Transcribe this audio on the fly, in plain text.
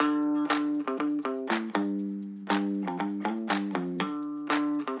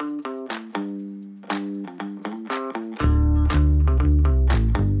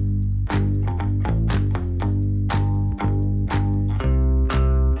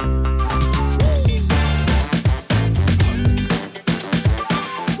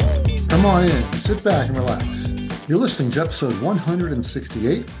Come on in, sit back and relax. You're listening to episode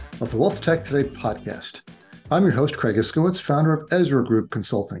 168 of the Wealth Tech Today podcast. I'm your host, Craig Iskowitz, founder of Ezra Group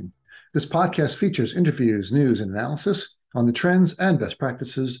Consulting. This podcast features interviews, news, and analysis on the trends and best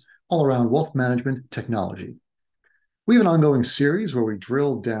practices all around wealth management technology. We have an ongoing series where we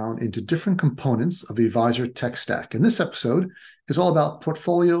drill down into different components of the advisor tech stack. And this episode is all about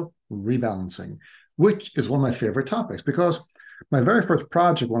portfolio rebalancing, which is one of my favorite topics because my very first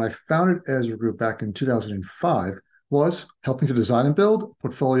project when I founded Ezra Group back in 2005 was helping to design and build a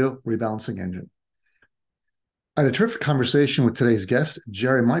portfolio rebalancing engine. I had a terrific conversation with today's guest,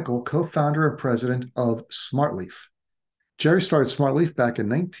 Jerry Michael, co-founder and president of SmartLeaf. Jerry started SmartLeaf back in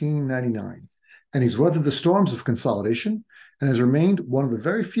 1999, and he's weathered the storms of consolidation and has remained one of the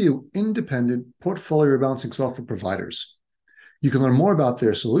very few independent portfolio rebalancing software providers. You can learn more about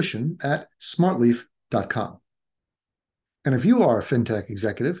their solution at smartleaf.com. And if you are a fintech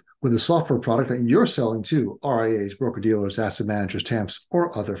executive with a software product that you're selling to RIAs, broker-dealers, asset managers, TAMPs,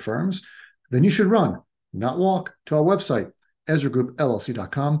 or other firms, then you should run, not walk, to our website,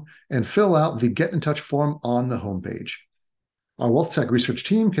 EzraGroupLLC.com, and fill out the Get in Touch form on the homepage. Our Wealth Tech research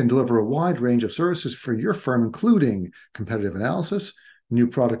team can deliver a wide range of services for your firm, including competitive analysis, new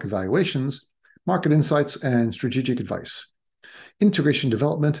product evaluations, market insights, and strategic advice, integration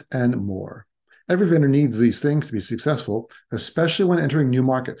development, and more. Every vendor needs these things to be successful, especially when entering new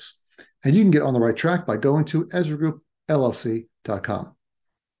markets. And you can get on the right track by going to EzraGroupLLC.com.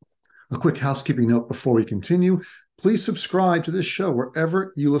 A quick housekeeping note before we continue. Please subscribe to this show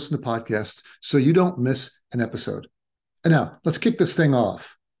wherever you listen to podcasts so you don't miss an episode. And now, let's kick this thing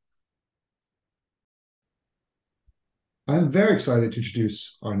off. I'm very excited to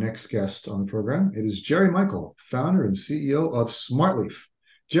introduce our next guest on the program. It is Jerry Michael, founder and CEO of SmartLeaf.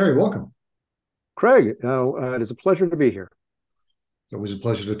 Jerry, welcome. Craig, it is a pleasure to be here. It's always a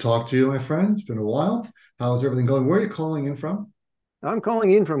pleasure to talk to you, my friend. It's been a while. How's everything going? Where are you calling in from? I'm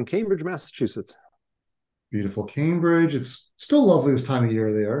calling in from Cambridge, Massachusetts. Beautiful Cambridge. It's still lovely this time of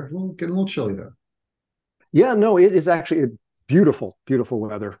year there. Getting a little chilly though. Yeah, no, it is actually beautiful, beautiful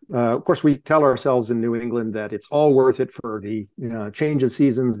weather. Of course, we tell ourselves in New England that it's all worth it for the change of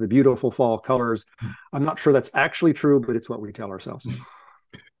seasons, the beautiful fall colors. I'm not sure that's actually true, but it's what we tell ourselves.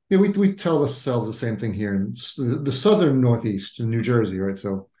 Yeah, we tell ourselves the same thing here in the southern Northeast in New Jersey, right?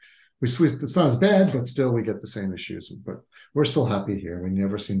 So it's not as bad, but still we get the same issues. But we're still happy here. We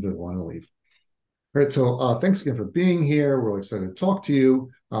never seem to want to leave. All right, so thanks again for being here. We're really excited to talk to you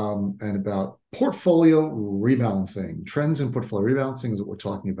and about portfolio rebalancing. Trends in portfolio rebalancing is what we're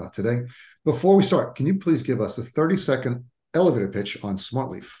talking about today. Before we start, can you please give us a 30-second elevator pitch on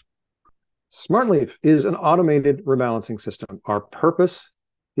SmartLeaf? SmartLeaf is an automated rebalancing system. Our purpose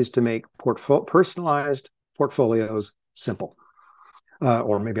is to make personalized portfolios simple.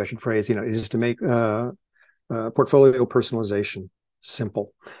 Or maybe I should phrase, it is to make portfolio personalization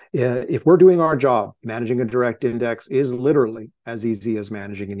simple. If we're doing our job, managing a direct index is literally as easy as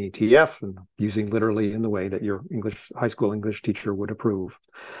managing an ETF, and using literally in the way that your high school English teacher would approve.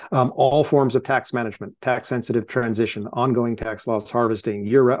 All forms of tax management, tax-sensitive transition, ongoing tax loss harvesting,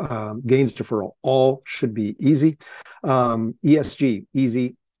 gains deferral, all should be easy. ESG,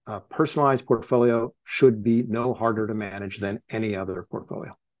 easy. Personalized portfolio should be no harder to manage than any other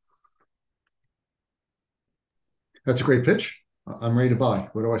portfolio. That's a great pitch. I'm ready to buy.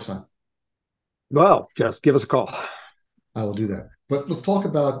 Where do I sign? Well, just give us a call. I will do that. But let's talk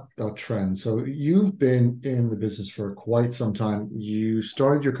about trends. So you've been in the business for quite some time. You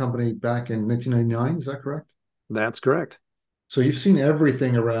started your company back in 1999, is that correct? That's correct. So you've seen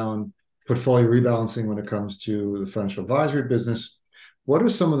everything around portfolio rebalancing when it comes to the financial advisory business. What are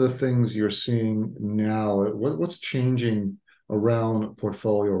some of the things you're seeing now? What's changing around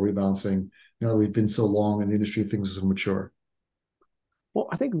portfolio rebalancing now that we've been so long in the industry, things are mature? Well,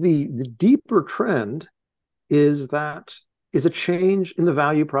 I think the deeper trend is a change in the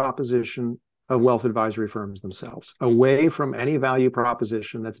value proposition of wealth advisory firms themselves, away from any value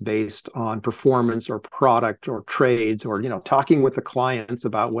proposition that's based on performance or product or trades or talking with the clients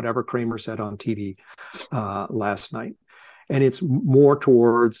about whatever Kramer said on TV last night. And it's more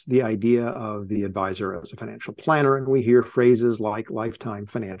towards the idea of the advisor as a financial planner. And we hear phrases like lifetime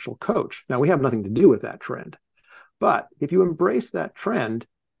financial coach. Now, we have nothing to do with that trend. But if you embrace that trend,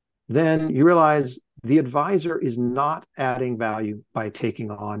 then you realize the advisor is not adding value by taking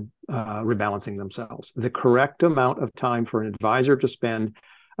on rebalancing themselves. The correct amount of time for an advisor to spend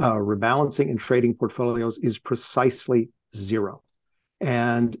rebalancing and trading portfolios is precisely 0.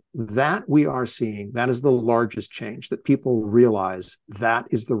 And that we are seeing, that is the largest change, that people realize that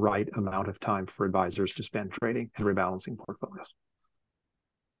is the right amount of time for advisors to spend trading and rebalancing portfolios.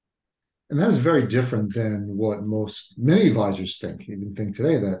 And that is very different than what many advisors think, even think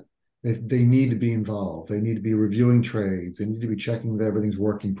today, that they need to be involved. They need to be reviewing trades. They need to be checking that everything's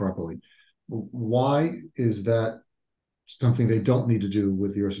working properly. Why is that something they don't need to do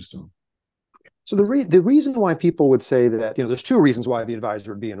with your system? So the reason why people would say that, there's two reasons why the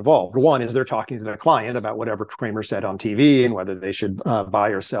advisor would be involved. One is they're talking to their client about whatever Cramer said on TV and whether they should buy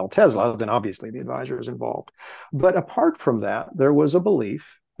or sell Tesla. Then obviously the advisor is involved. But apart from that, there was a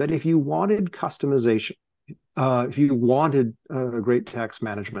belief that if you wanted customization, if you wanted great tax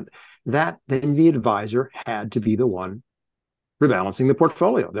management, that then the advisor had to be the one rebalancing the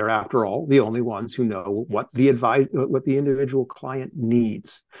portfolio. They're, after all, the only ones who know what the individual client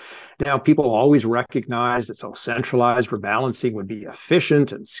needs. Now, people always recognized that centralized rebalancing would be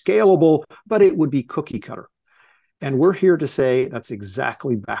efficient and scalable, but it would be cookie cutter. And we're here to say that's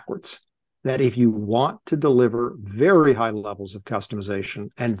exactly backwards. That if you want to deliver very high levels of customization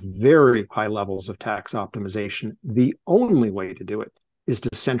and very high levels of tax optimization, the only way to do it is to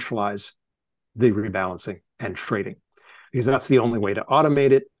centralize the rebalancing and trading, because that's the only way to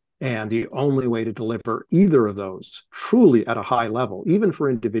automate it. And the only way to deliver either of those truly at a high level, even for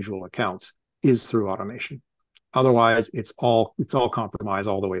individual accounts, is through automation. Otherwise, it's all compromise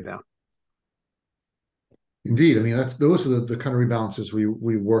all the way down. Indeed. I mean, those are the kind of rebalances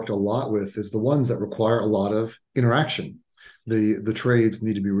we worked a lot with, is the ones that require a lot of interaction. The trades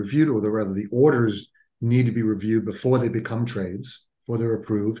need to be reviewed, or rather the orders need to be reviewed before they become trades, before they're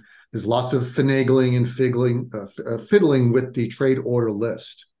approved. There's lots of finagling and fiddling with the trade order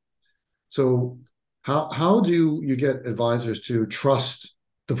list. So how do you get advisors to trust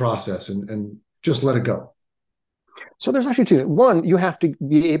the process and just let it go? So there's actually two. One, you have to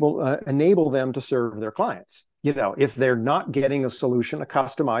be able to enable them to serve their clients. If they're not getting a solution, a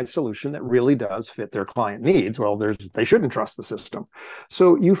customized solution that really does fit their client needs, well, they shouldn't trust the system.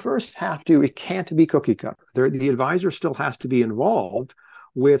 So you first have to, it can't be cookie cutter. The advisor still has to be involved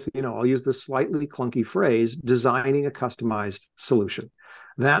with, I'll use this slightly clunky phrase, designing a customized solution.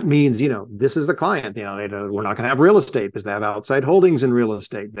 That means, this is the client, we're not going to have real estate because they have outside holdings in real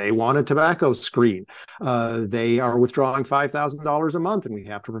estate. They want a tobacco screen. They are withdrawing $5,000 a month, and we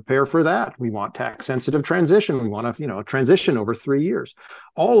have to prepare for that. We want tax sensitive transition. We want to, transition over 3 years.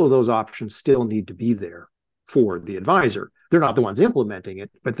 All of those options still need to be there for the advisor. They're not the ones implementing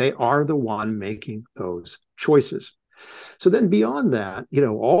it, but they are the one making those choices. So then beyond that,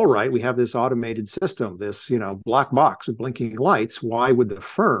 all right, we have this automated system, this, black box with blinking lights. Why would the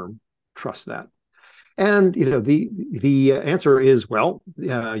firm trust that? And, the answer is, well,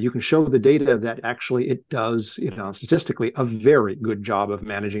 you can show the data that actually it does, statistically, a very good job of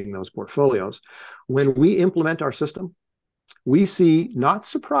managing those portfolios. When we implement our system, we see, not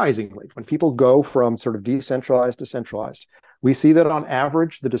surprisingly, when people go from sort of decentralized to centralized, we see that on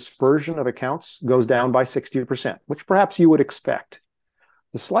average, the dispersion of accounts goes down by 60%, which perhaps you would expect.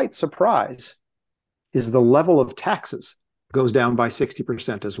 The slight surprise is the level of taxes goes down by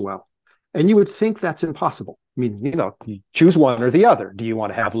 60% as well. And you would think that's impossible. I mean, you choose one or the other. Do you want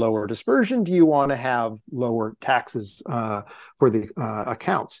to have lower dispersion? Do you want to have lower taxes for the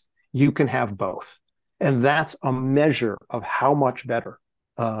accounts? You can have both. And that's a measure of how much better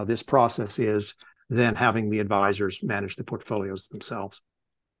this process is than having the advisors manage the portfolios themselves.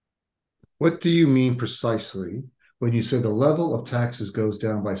 What do you mean precisely when you say the level of taxes goes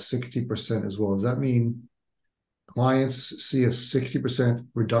down by 60% as well? Does that mean clients see a 60%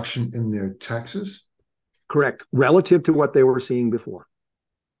 reduction in their taxes? Correct, relative to what they were seeing before.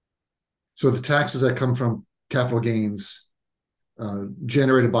 So the taxes that come from capital gains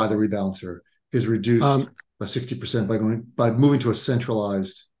generated by the rebalancer is reduced by 60% by moving to a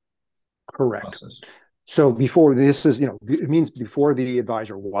centralized process. So before this is, it means before the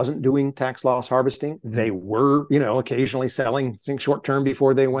advisor wasn't doing tax loss harvesting, they were, occasionally selling things short term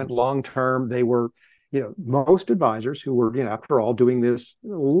before they went long term. They were, most advisors who were, after all, doing this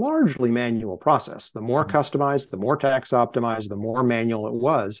largely manual process. The more customized, the more tax optimized, the more manual it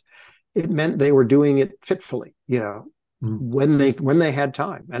was. It meant they were doing it fitfully, when they had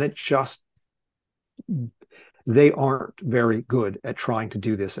time, and it just, they aren't very good at trying to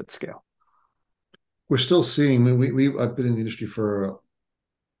do this at scale. We're still seeing, I've been in the industry for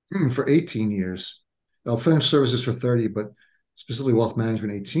 18 years, financial services for 30, but specifically wealth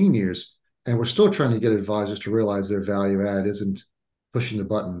management 18 years. And we're still trying to get advisors to realize their value add isn't pushing the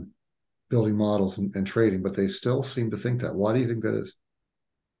button, building models and trading, but they still seem to think that. Why do you think that is?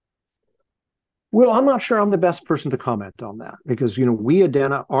 Well, I'm not sure I'm the best person to comment on that, because,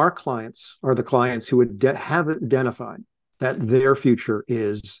 our clients are the clients who have identified that their future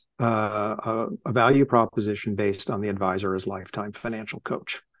is a value proposition based on the advisor as lifetime financial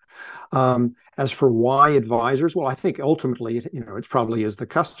coach. As for why advisors, well, I think ultimately, it probably is the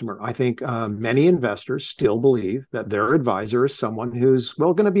customer. I think many investors still believe that their advisor is someone who's,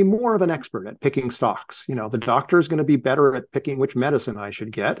 well, going to be more of an expert at picking stocks. The doctor is going to be better at picking which medicine I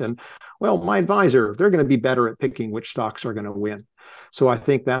should get. And, well, my advisor, they're going to be better at picking which stocks are going to win. So I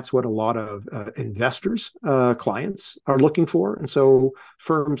think that's what a lot of investors, clients are looking for. And so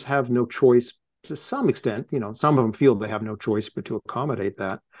firms have no choice to some extent. Some of them feel they have no choice but to accommodate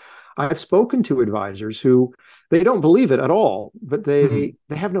that. I've spoken to advisors who they don't believe it at all, but they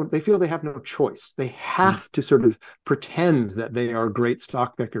feel they have no choice. They have to sort of pretend that they are great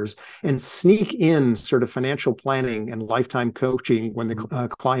stock pickers and sneak in sort of financial planning and lifetime coaching when the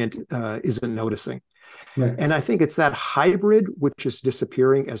client isn't noticing. Right. And I think it's that hybrid which is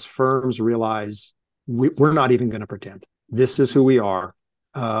disappearing as firms realize we're not even going to pretend. This is who we are,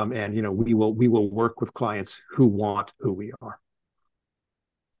 and we will work with clients who want who we are.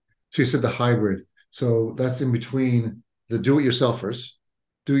 So you said the hybrid. So that's in between the do-it-yourselfers,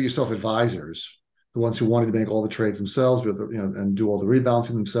 do-it-yourself advisors, the ones who wanted to make all the trades themselves, and do all the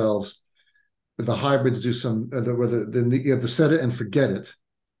rebalancing themselves. The hybrids do some, you have the set it and forget it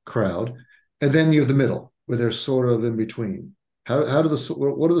crowd, and then you have the middle, where they're sort of in between. What are the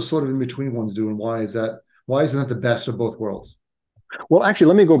sort of in between ones do, and why isn't that the best of both worlds? Well, actually,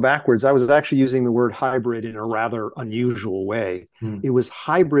 let me go backwards. I was actually using the word hybrid in a rather unusual way. It was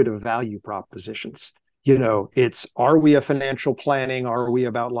hybrid of value propositions. It's, are we a financial planning? Are we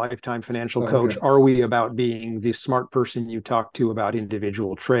about lifetime financial coach? Okay. Are we about being the smart person you talk to about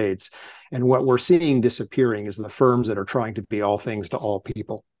individual trades? And what we're seeing disappearing is the firms that are trying to be all things to all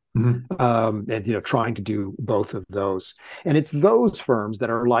people. And trying to do both of those. And it's those firms that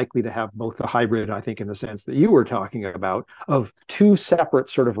are likely to have both the hybrid, I think, in the sense that you were talking about, of two separate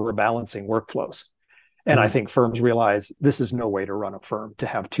sort of rebalancing workflows. And I think firms realize this is no way to run a firm, to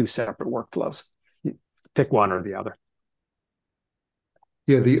have two separate workflows. Pick one or the other.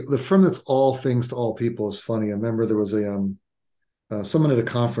 Yeah, the firm that's all things to all people is funny. I remember there was someone at a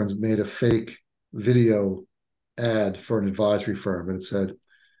conference made a fake video ad for an advisory firm, and it said,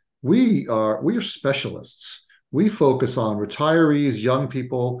 We are specialists. We focus on retirees, young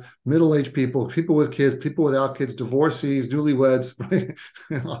people, middle-aged people, people with kids, people without kids, divorcees, newlyweds, right?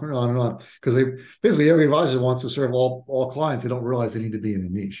 On and on and on. Because basically every advisor wants to serve all clients. They don't realize they need to be in a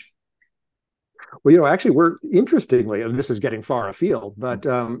niche. Well, actually, we're interestingly, and this is getting far afield, but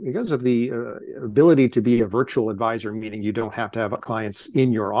because of the ability to be a virtual advisor, meaning you don't have to have clients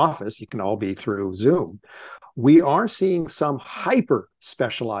in your office, you can all be through Zoom. We are seeing some hyper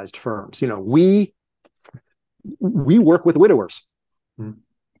specialized firms. We work with widowers.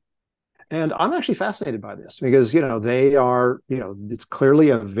 And I'm actually fascinated by this because, they are, it's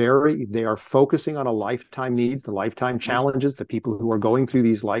clearly they are focusing on a lifetime needs, the lifetime challenges. The people who are going through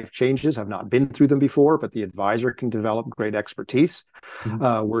these life changes have not been through them before, but the advisor can develop great expertise.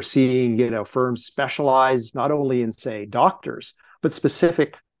 We're seeing, firms specialize not only in, say, doctors, but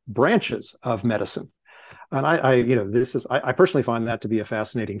specific branches of medicine. And I personally find that to be a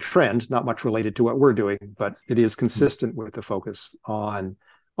fascinating trend, not much related to what we're doing, but it is consistent with the focus on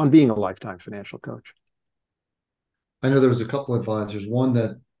being a lifetime financial coach. I know there was a couple of advisors, one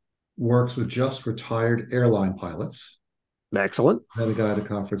that works with just retired airline pilots. Excellent. I had a guy at a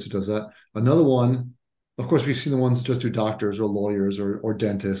conference who does that. Another one, of course, we've seen the ones that just do doctors or lawyers or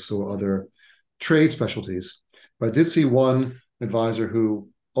dentists or other trade specialties. But I did see one advisor who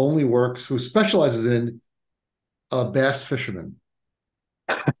specializes in bass fishermen.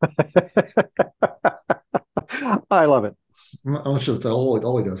 I love it. I'm not sure that's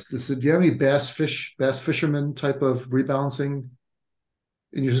all he does. Do you have any bass fisherman type of rebalancing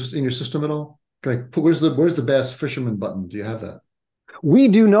in your system at all? Where's the bass fisherman button? Do you have that? We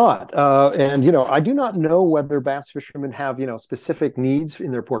do not. And, I do not know whether bass fishermen have, specific needs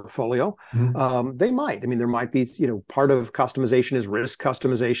in their portfolio. They might. I mean, there might be, part of customization is risk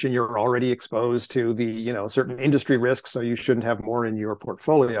customization. You're already exposed to the, certain industry risks, so you shouldn't have more in your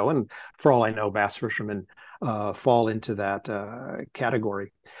portfolio. And for all I know, bass fishermen fall into that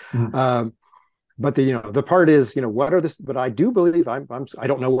category. But the part is, what are this? But I do believe I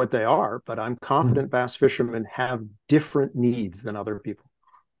don't know what they are, but I'm confident bass fishermen have different needs than other people.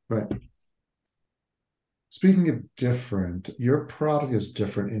 Right. Speaking of different, your product is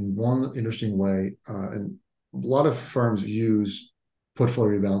different in one interesting way, and a lot of firms use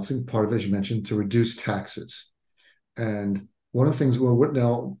portfolio rebalancing, part of it, as you mentioned, to reduce taxes. And one of the things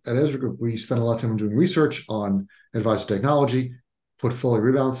now at Ezra Group, we spend a lot of time doing research on advisor technology. Portfolio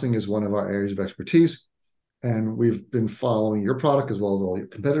rebalancing is one of our areas of expertise, and we've been following your product as well as all your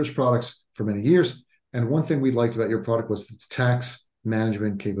competitors' products for many years. And one thing we liked about your product was its tax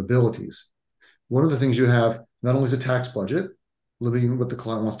management capabilities. One of the things you have not only is a tax budget, limiting what the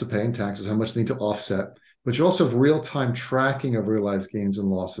client wants to pay in taxes, how much they need to offset, but you also have real-time tracking of realized gains and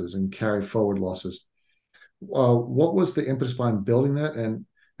losses and carry forward losses. What was the impetus behind building that, and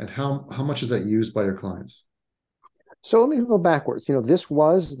how much is that used by your clients? So let me go backwards. This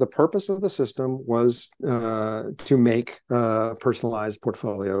was the purpose of the system was to make personalized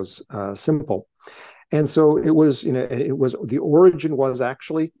portfolios simple. And so it was, the origin was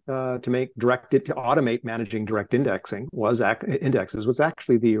actually to automate managing direct indexes was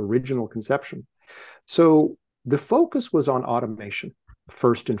actually the original conception. So the focus was on automation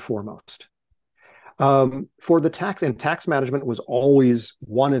first and foremost. For the tax management was always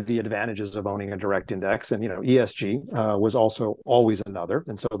one of the advantages of owning a direct index, and ESG was also always another,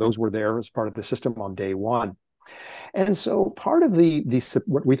 and so those were there as part of the system on day one. And so part of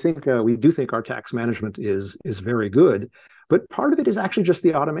what we do think our tax management is very good, but part of it is actually just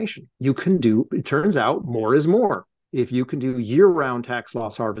the automation. It turns out more is more. If you can do year-round tax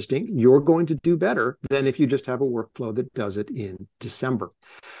loss harvesting, you're going to do better than if you just have a workflow that does it in December.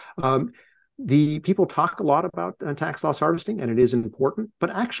 The people talk a lot about tax loss harvesting, and it is important, but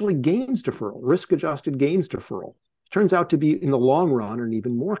actually gains deferral, risk-adjusted gains deferral, turns out to be, in the long run, an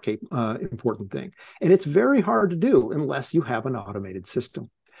even more important thing. And it's very hard to do unless you have an automated system.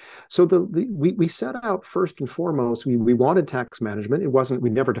 So we set out first and foremost, we wanted tax management. We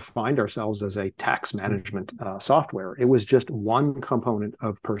never defined ourselves as a tax management software. It was just one component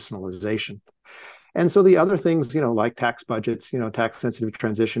of personalization. And so the other things, like tax budgets, tax sensitive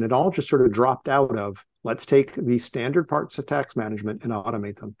transition, it all just sort of dropped out of, let's take the standard parts of tax management and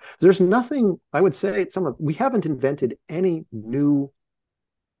automate them. There's nothing, I would say, we haven't invented any new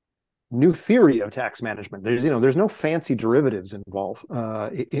theory of tax management. There's no fancy derivatives involved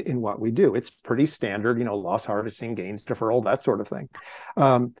in what we do. It's pretty standard, loss harvesting, gains deferral, that sort of thing.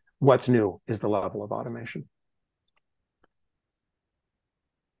 What's new is the level of automation.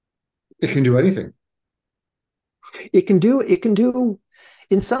 It can do anything. It can do,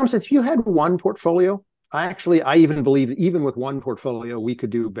 in some sense, if you had one portfolio, I even believe that even with one portfolio, we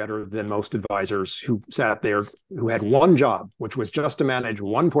could do better than most advisors who sat there, who had one job, which was just to manage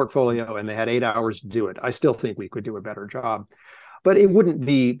one portfolio, and they had 8 hours to do it. I still think we could do a better job, but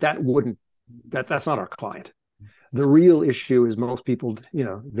that's not our client. The real issue is most people,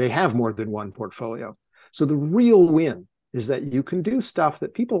 they have more than one portfolio. So the real win is that you can do stuff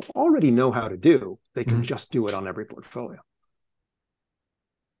that people already know how to do. They can just do it on every portfolio.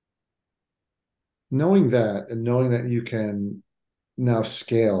 Knowing that, and knowing that you can now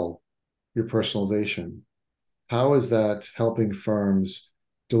scale your personalization, how is that helping firms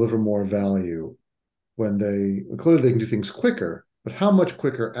deliver more value when clearly they can do things quicker, but how much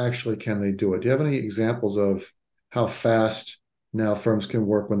quicker actually can they do it? Do you have any examples of how fast now firms can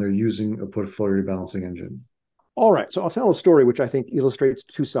work when they're using a portfolio rebalancing engine? All right, so I'll tell a story which I think illustrates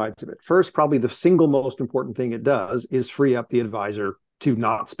two sides of it. First, probably the single most important thing it does is free up the advisor to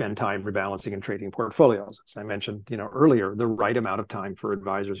not spend time rebalancing and trading portfolios. As I mentioned, earlier, the right amount of time for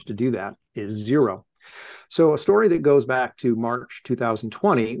advisors to do that is 0. So a story that goes back to March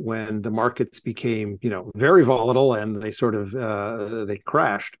 2020, when the markets became, very volatile and they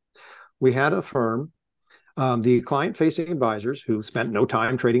crashed. We had a firm, the client-facing advisors who spent no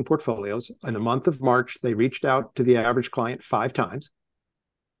time trading portfolios. In the month of March, they reached out to the average client 5 times.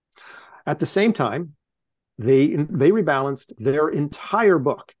 At the same time, they rebalanced their entire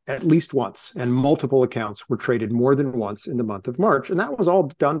book at least once, and multiple accounts were traded more than once in the month of March. And that was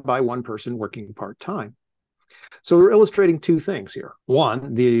all done by one person working part-time. So we're illustrating two things here.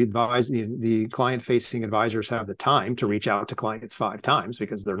 One, the client-facing advisors have the time to reach out to clients 5 times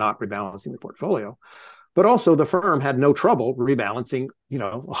because they're not rebalancing the portfolio. But also the firm had no trouble rebalancing,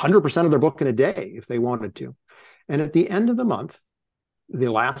 100% of their book in a day if they wanted to. And at the end of the month, the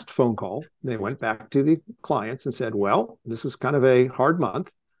last phone call, they went back to the clients and said, well, this is kind of a hard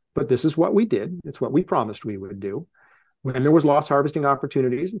month, but this is what we did. It's what we promised we would do. When there was loss harvesting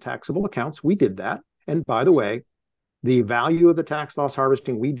opportunities and taxable accounts, we did that. And by the way, the value of the tax loss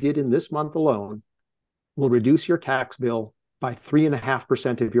harvesting we did in this month alone will reduce your tax bill by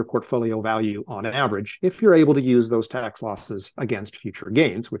 3.5% of your portfolio value on average, if you're able to use those tax losses against future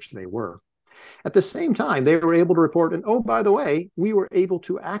gains, which they were. At the same time, they were able to report, and oh, by the way, we were able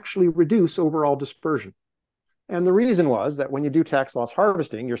to actually reduce overall dispersion. And the reason was that when you do tax loss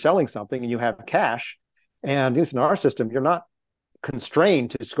harvesting, you're selling something and you have cash. And in our system, you're not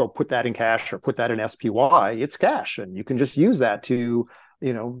constrained to just go put that in cash or put that in SPY. It's cash, and you can just use that to,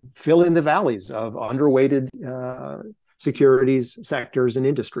 fill in the valleys of underweighted securities, sectors, and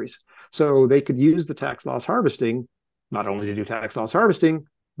industries. So they could use the tax loss harvesting not only to do tax loss harvesting,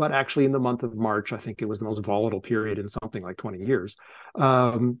 but actually in the month of March, I think it was the most volatile period in something like 20 years,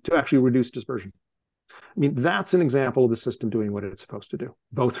 to actually reduce dispersion. I mean, that's an example of the system doing what it's supposed to do,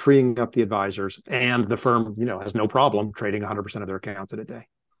 both freeing up the advisors and the firm, has no problem trading 100% of their accounts in a day.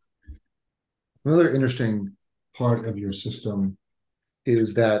 Another interesting part of your system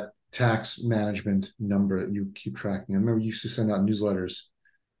is that tax management number that you keep tracking. I remember you used to send out newsletters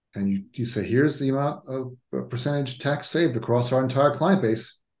and you say, here's the amount of percentage tax saved across our entire client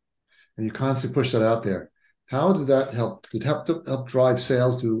base. And you constantly push that out there. How did that help? Did it help drive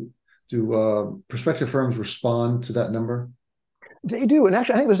sales? Do prospective firms respond to that number? They do. And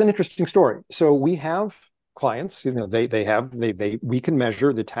actually, I think there's an interesting story. So we have clients, we can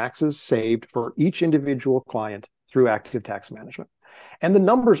measure the taxes saved for each individual client through active tax management. And the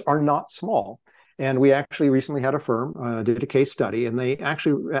numbers are not small. And we actually recently had a firm did a case study, and they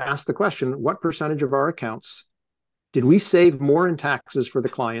actually asked the question, what percentage of our accounts did we save more in taxes for the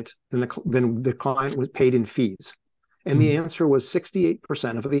client than the client was paid in fees? And the answer was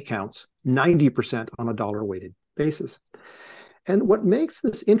 68% of the accounts, 90% on a dollar-weighted basis. And what makes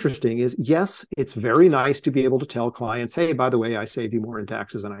this interesting is, yes, it's very nice to be able to tell clients, hey, by the way, I saved you more in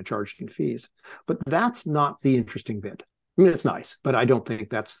taxes than I charged in fees. But that's not the interesting bit. I mean, it's nice, but I don't think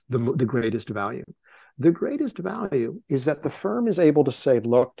that's the greatest value. The greatest value is that the firm is able to say,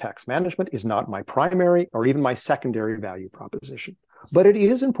 look, tax management is not my primary or even my secondary value proposition, but it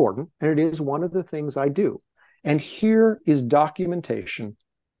is important, and it is one of the things I do. And here is documentation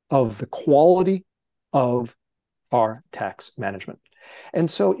of the quality of our tax management. And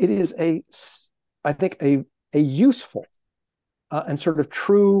so it is I think a useful and sort of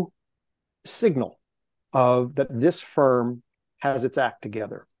true signal of that this firm has its act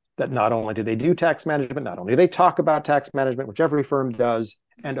together, that not only do they do tax management, not only do they talk about tax management, which every firm does,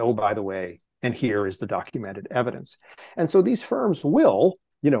 and oh, by the way, and here is the documented evidence. And so these firms will,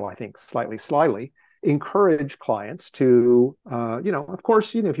 I think slyly, encourage clients to, of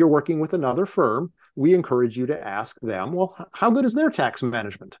course, if you're working with another firm, we encourage you to ask them, well, how good is their tax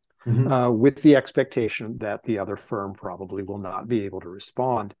management? With the expectation that the other firm probably will not be able to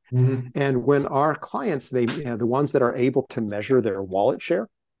respond. And when our clients, the ones that are able to measure their wallet share,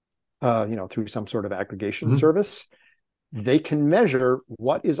 through some sort of aggregation service, they can measure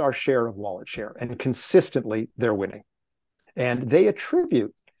what is our share of wallet share, and consistently they're winning. And they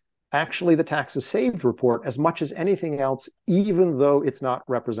attribute actually the taxes saved report as much as anything else, even though it's not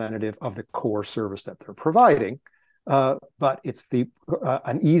representative of the core service that they're providing. But it's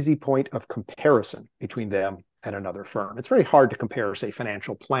an easy point of comparison between them and another firm. It's very hard to compare, say,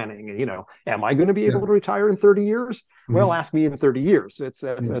 financial planning. Am I going to be able to retire in 30 years? Well, ask me in 30 years. It's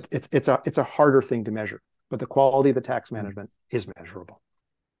a harder thing to measure, but the quality of the tax management is measurable.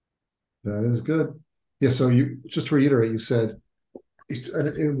 That is good. Yeah. So you, just to reiterate, you said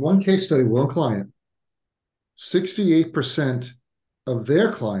in one case study, one client, 68% of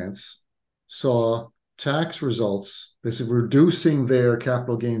their clients saw tax results, basically reducing their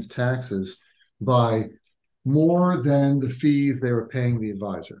capital gains taxes by more than the fees they were paying the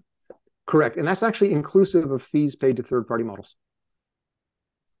advisor. Correct. And that's actually inclusive of fees paid to third-party models.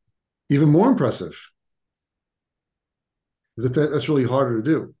 Even more impressive. That's really harder to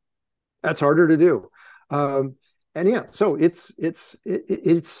do. That's harder to do. And yeah, so it is,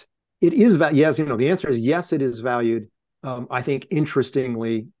 yes, the answer is yes, it is valued. I think,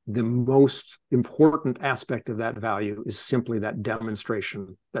 interestingly, the most important aspect of that value is simply that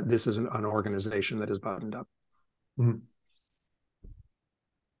demonstration that this is an organization that is buttoned up. You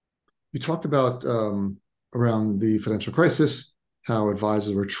talked about around the financial crisis, how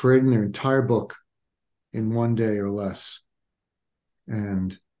advisors were trading their entire book in one day or less.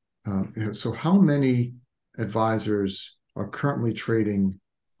 And so how many advisors are currently trading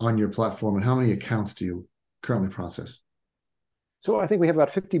on your platform, and how many accounts do you currently process? So I think we have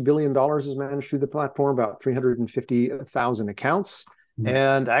about $50 billion is managed through the platform, about 350,000 accounts.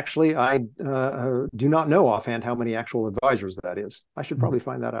 And actually, I do not know offhand how many actual advisors that is. I should probably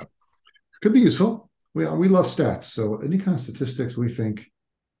find that out. Could be useful. We love stats. So any kind of statistics we think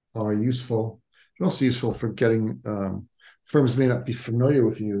are useful. They're also useful for getting firms may not be familiar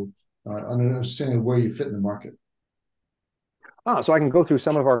with you on an understanding of where you fit in the market. So I can go through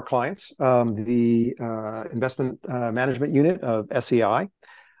some of our clients. The investment management unit of SEI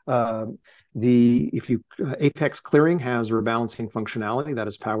Apex Clearing has rebalancing functionality that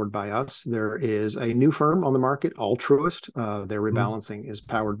is powered by us. There is a new firm on the market, Altruist. Their rebalancing is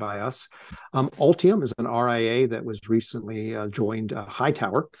powered by us. Altium is an RIA that was recently joined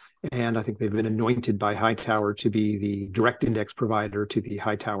Hightower, and I think they've been anointed by Hightower to be the direct index provider to the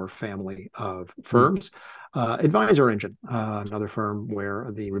Hightower family of firms. Advisor Engine, another firm where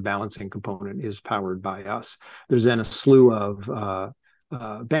the rebalancing component is powered by us. There's then a slew of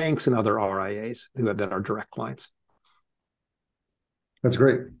banks and other RIAs that are direct clients. That's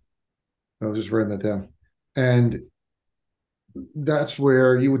great. I was just writing that down. And that's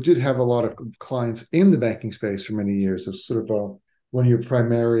where you did have a lot of clients in the banking space for many years. It's sort of one of your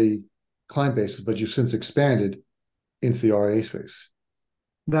primary client bases, but you've since expanded into the RIA space.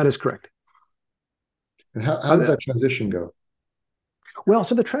 That is correct. And how did that transition go? Well,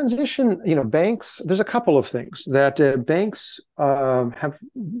 so the transition, banks, there's a couple of things that banks have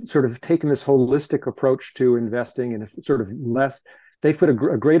sort of taken this holistic approach to investing, and sort of they've put a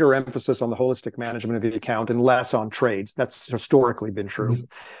greater emphasis on the holistic management of the account and less on trades. That's historically been true.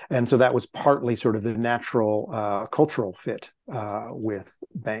 Mm-hmm. And so that was partly sort of the natural cultural fit with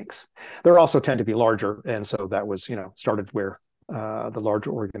banks. They also tend to be larger. And so that was, started where the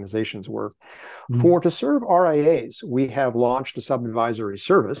larger organizations were. Mm-hmm. To serve RIAs, we have launched a sub-advisory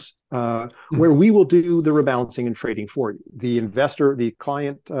service where we will do the rebalancing and trading for you. The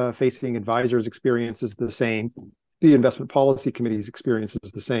client-facing advisor's experience is the same. The investment policy committee's experience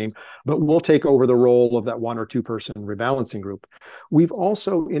is the same, but we'll take over the role of that 1 or 2 person rebalancing group. We've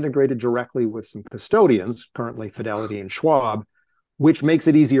also integrated directly with some custodians, currently Fidelity and Schwab, which makes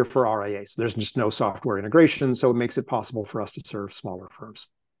it easier for RIAs. There's just no software integration, so it makes it possible for us to serve smaller firms.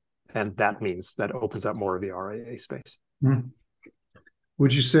 And that means that opens up more of the RIA space. Mm-hmm.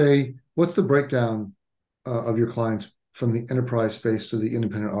 Would you say, what's the breakdown of your clients from the enterprise space to the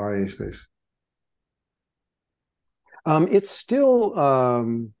independent RIA space? It's still,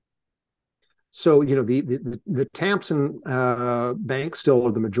 the TAMPs and banks still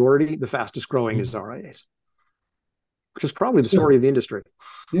are the majority. The fastest growing is RIAs, which is probably the story of the industry.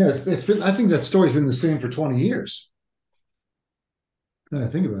 Yeah, it's been. I think that story's been the same for 20 years. Now I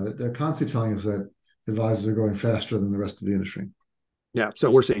think about it, they're constantly telling us that advisors are growing faster than the rest of the industry. Yeah, so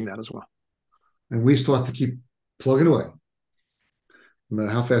we're seeing that as well. And we still have to keep plugging away, no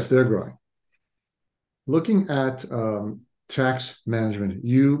matter how fast they're growing. Looking at tax management,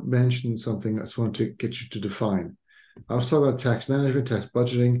 you mentioned something I just wanted to get you to define. I was talking about tax management, tax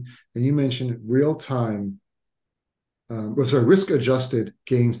budgeting, and you mentioned real-time risk-adjusted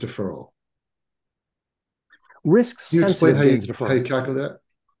gains deferral. Risk-sensitive gains deferral. How you calculate that?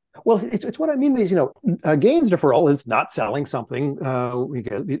 Well, it's what I mean is, gains deferral is not selling something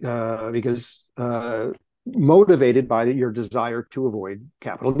because motivated by your desire to avoid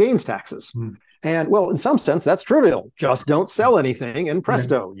capital gains taxes. And well, in some sense, that's trivial. Just don't sell anything, and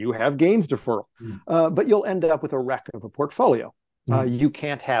presto, you have gains deferral. But you'll end up with a wreck of a portfolio. You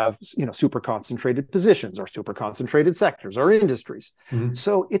can't have, super concentrated positions or super concentrated sectors or industries.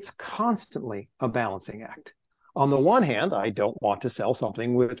 So it's constantly a balancing act. On the one hand, I don't want to sell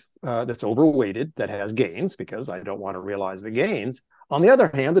something with that's overweighted that has gains because I don't want to realize the gains. On the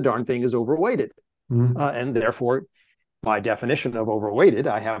other hand, the darn thing is overweighted, and therefore, by definition of overweighted,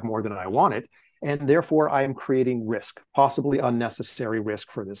 I have more than I wanted. And therefore, I am creating risk, possibly unnecessary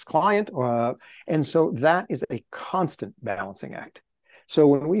risk for this client. And so that is a constant balancing act. So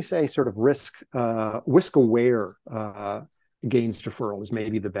when we say sort of risk-aware gains deferral is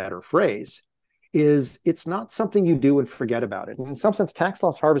maybe the better phrase, it's not something you do and forget about it. In some sense, tax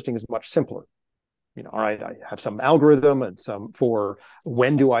loss harvesting is much simpler. All right, I have some algorithm and some for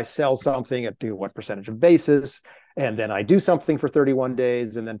when do I sell something at what percentage of basis, and then I do something for 31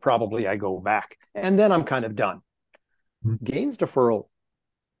 days, and then probably I go back, and then I'm kind of done. Gains deferral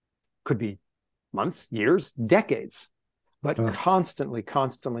could be months, years, decades, but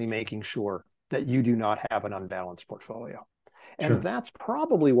constantly making sure that you do not have an unbalanced portfolio. And that's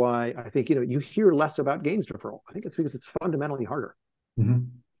probably why I think, you hear less about gains deferral. I think it's because it's fundamentally harder.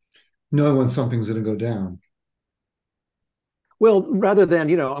 Knowing when something's going to go down. Well, rather than,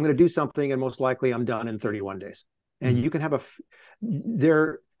 I'm going to do something and most likely I'm done in 31 days. And you can have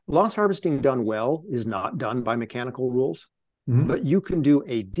loss harvesting done well is not done by mechanical rules, but you can do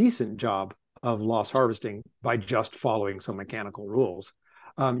a decent job of loss harvesting by just following some mechanical rules.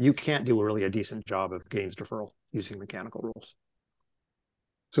 You can't do really a decent job of gains deferral using mechanical rules.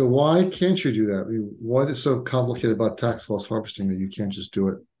 So why can't you do that? What is so complicated about tax loss harvesting that you can't just do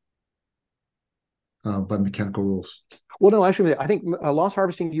it? by mechanical rules? Well, no, actually, I think loss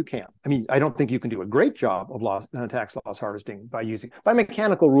harvesting you can. I mean, I don't think you can do a great job of tax loss harvesting by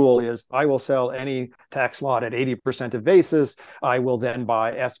mechanical rule is I will sell any tax lot at 80% of basis. I will then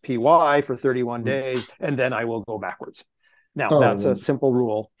buy SPY for 31 days, and then I will go backwards. Now, that's a simple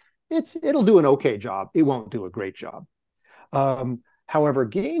rule. It'll do an okay job. It won't do a great job. However,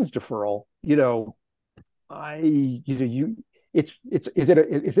 gains deferral, if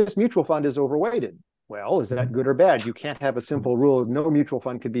this mutual fund is overweighted, well, is that good or bad? You can't have a simple rule. No mutual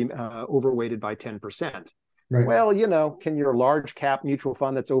fund could be overweighted by 10%. Right. Well, can your large cap mutual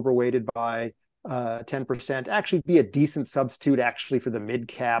fund that's overweighted by 10% actually be a decent substitute actually for the mid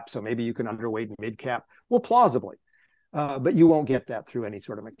cap? So maybe you can underweight in mid cap. Well, plausibly, but you won't get that through any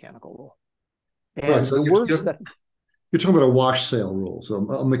sort of mechanical rule. And right, so you're talking about a wash sale rule. So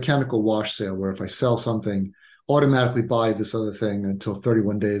a mechanical wash sale where if I sell something, automatically buy this other thing until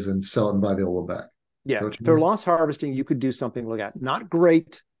 31 days and sell it and buy the old one back. Yeah, for loss harvesting, you could do something like that. Not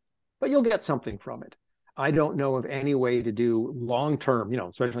great, but you'll get something from it. I don't know of any way to do long-term,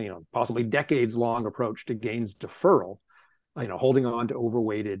 especially, possibly decades-long approach to gains deferral, holding on to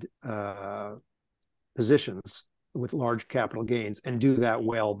overweighted positions with large capital gains and do that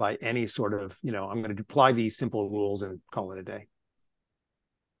well by any sort of, I'm going to apply these simple rules and call it a day.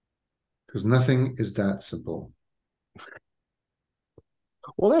 Because nothing is that simple.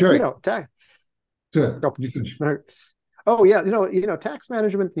 Well, that's, Oh yeah, tax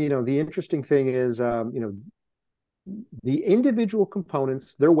management. The interesting thing is, the individual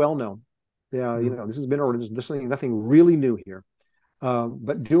components, they're well known. Yeah, this has been around. There's nothing really new here,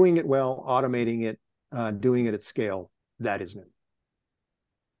 but doing it well, automating it, doing it at scale, that is new.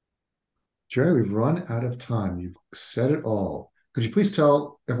 Jerry, we've run out of time. You've said it all. Could you please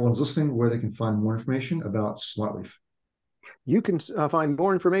tell everyone's listening where they can find more information about SmartLeaf? You can find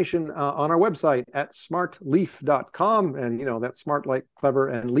more information on our website at smartleaf.com. And, that's smart like clever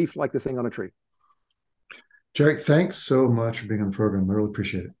and leaf like the thing on a tree. Jerry, thanks so much for being on the program. I really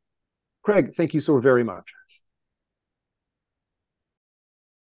appreciate it. Craig, thank you so very much.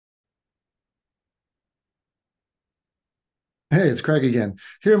 Hey, it's Craig again.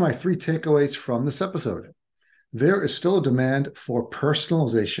 Here are my 3 takeaways from this episode. There is still a demand for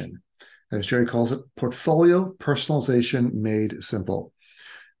personalization. As Jerry calls it, portfolio personalization made simple.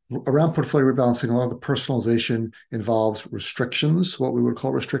 Around portfolio rebalancing, a lot of the personalization involves restrictions, what we would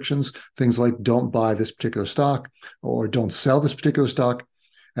call restrictions, things like don't buy this particular stock or don't sell this particular stock.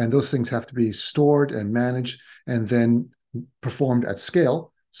 And those things have to be stored and managed and then performed at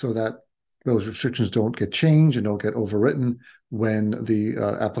scale so that those restrictions don't get changed and don't get overwritten when the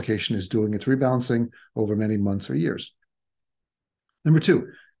application is doing its rebalancing over many months or years. Number 2,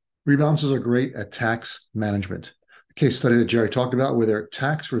 rebalancers are great at tax management. The case study that Jerry talked about, where their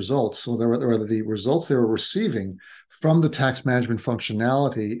tax results, so whether the results they were receiving from the tax management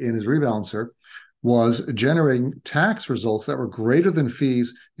functionality in his rebalancer was generating tax results that were greater than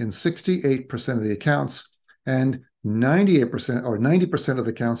fees in 68% of the accounts and 98% or 90% of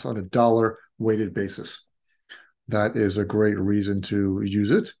the accounts on a dollar weighted basis. That is a great reason to use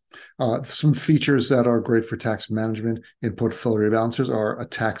it. Some features that are great for tax management in portfolio rebalancers are a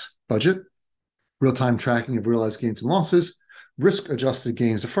tax budget, real-time tracking of realized gains and losses, risk-adjusted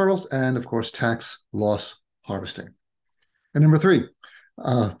gains deferrals, and, of course, tax loss harvesting. And number 3,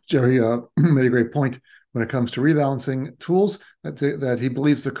 Jerry made a great point when it comes to rebalancing tools that he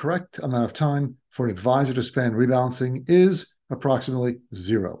believes the correct amount of time for an advisor to spend rebalancing is approximately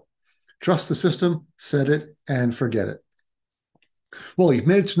 0. Trust the system, set it, and forget it. Well, you've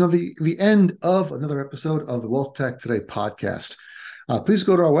made it to the end of another episode of the Wealth Tech Today podcast. Please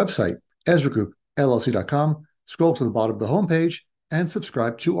go to our website, EzraGroupLLC.com, scroll to the bottom of the homepage, and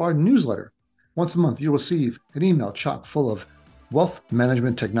subscribe to our newsletter. Once a month, you'll receive an email chock full of wealth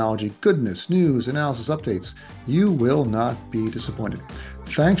management technology, goodness, news, analysis, updates. You will not be disappointed.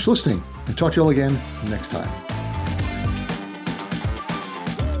 Thanks for listening, and talk to you all again next time.